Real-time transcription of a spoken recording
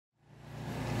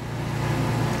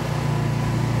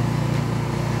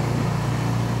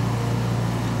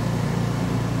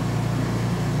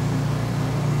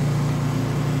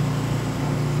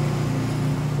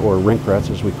Rink Rats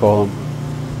as we call them.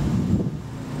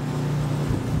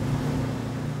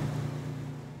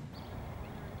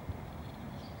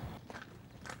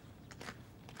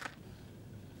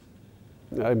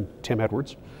 I'm Tim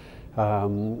Edwards,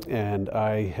 and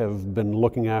I have been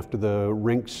looking after the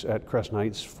rinks at Crescent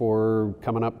Heights for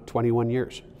coming up 21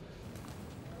 years.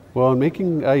 Well, in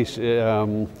making ice,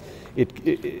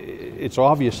 it's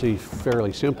obviously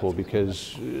fairly simple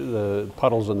because the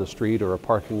puddles in the street or a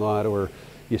parking lot, or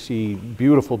you see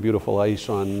beautiful, beautiful ice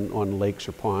on lakes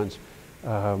or ponds.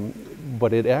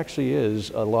 But it actually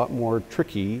is a lot more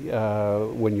tricky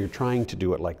when you're trying to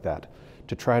do it like that,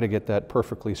 to try to get that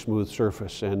perfectly smooth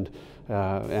surface, and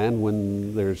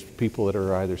when there's people that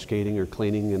are either skating or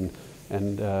cleaning,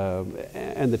 and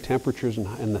the temperatures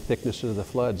and the thickness of the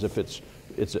floods. If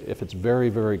it's very,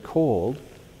 very cold,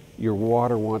 your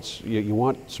water you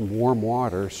want some warm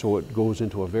water, so it goes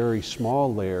into a very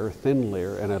small layer, thin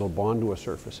layer, and it'll bond to a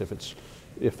surface. If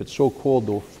it's so cold,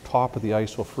 the top of the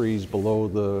ice will freeze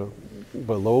or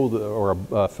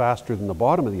faster than the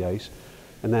bottom of the ice,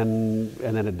 and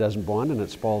then it doesn't bond and it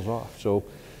spalls off. So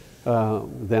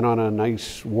then on a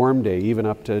nice warm day, even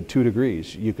up to 2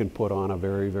 degrees, you can put on a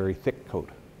very, very thick coat,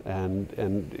 and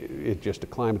it just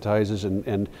acclimatizes,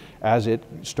 and as it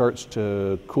starts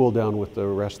to cool down with the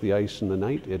rest of the ice in the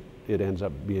night, it ends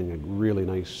up being a really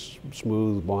nice,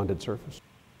 smooth, bonded surface.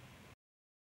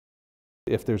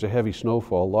 If there's a heavy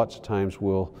snowfall, lots of times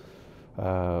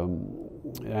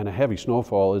and a heavy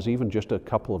snowfall is even just a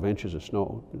couple of inches of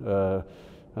snow.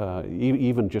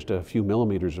 Even just a few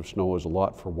millimeters of snow is a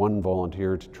lot for one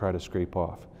volunteer to try to scrape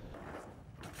off.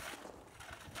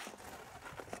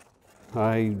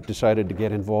 I decided to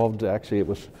get involved. Actually, it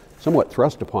was somewhat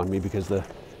thrust upon me because a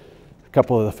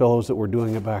couple of the fellows that were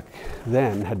doing it back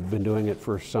then had been doing it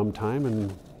for some time,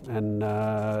 and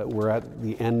were at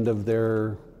the end of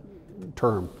their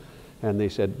term. And they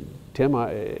said, "Tim,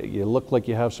 you look like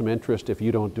you have some interest. If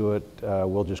you don't do it,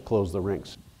 we'll just close the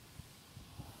rinks."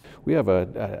 We have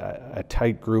a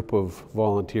tight group of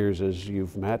volunteers, as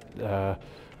you've met,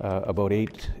 about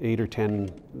eight or 10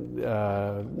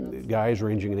 guys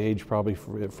ranging in age, probably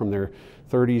from their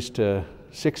 30s to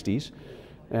 60s.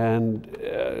 And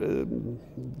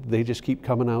they just keep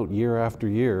coming out year after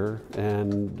year,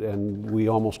 and we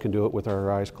almost can do it with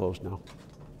our eyes closed now.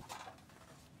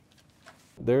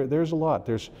 There's a lot.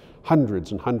 There's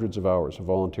hundreds and hundreds of hours of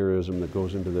volunteerism that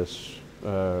goes into this,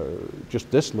 just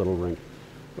this little rink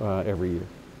every year.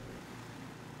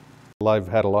 I've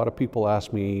had a lot of people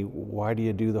ask me, why do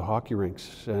you do the hockey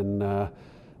rinks? And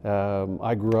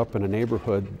I grew up in a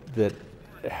neighborhood that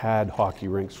had hockey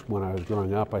rinks when I was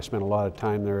growing up. I spent a lot of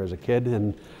time there as a kid,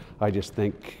 and I just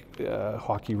think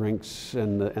hockey rinks,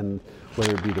 and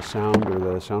whether it be the sound or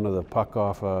the sound of the puck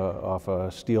off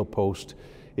a steel post,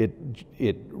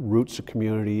 it roots a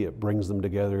community, it brings them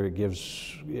together, it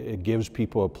gives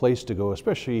people a place to go,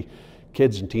 especially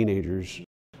kids and teenagers.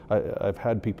 I've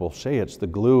had people say it's the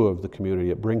glue of the community.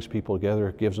 It brings people together,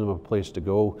 it gives them a place to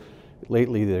go.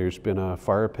 Lately there's been a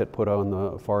fire pit put on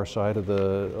the far side of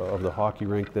the hockey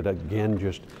rink that again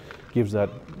just gives that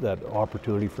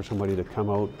opportunity for somebody to come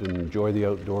out and enjoy the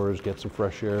outdoors, get some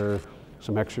fresh air,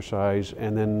 some exercise,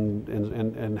 and then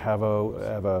and have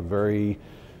a very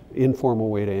informal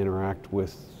way to interact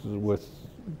with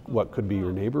what could be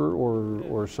your neighbor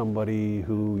or somebody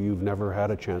who you've never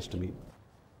had a chance to meet.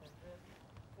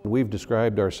 We've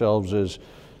described ourselves as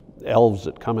elves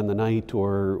that come in the night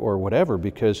or whatever,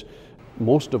 because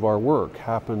most of our work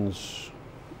happens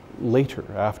later,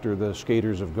 after the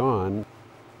skaters have gone.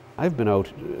 I've been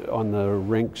out on the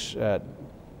rinks at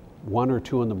 1 or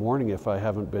 2 in the morning if I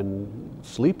haven't been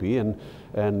sleepy, and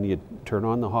you turn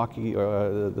on the hockey,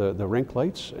 the rink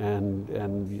lights, and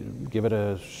you give it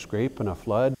a scrape and a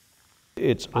flood.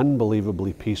 It's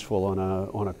unbelievably peaceful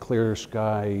on a clear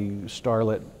sky,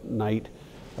 starlit night,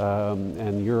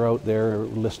 and you're out there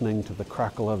listening to the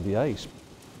crackle of the ice.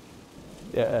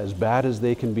 As bad as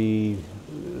they can be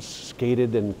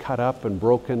skated and cut up and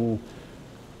broken,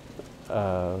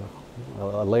 a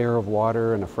layer of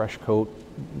water and a fresh coat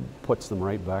puts them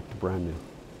right back to brand new.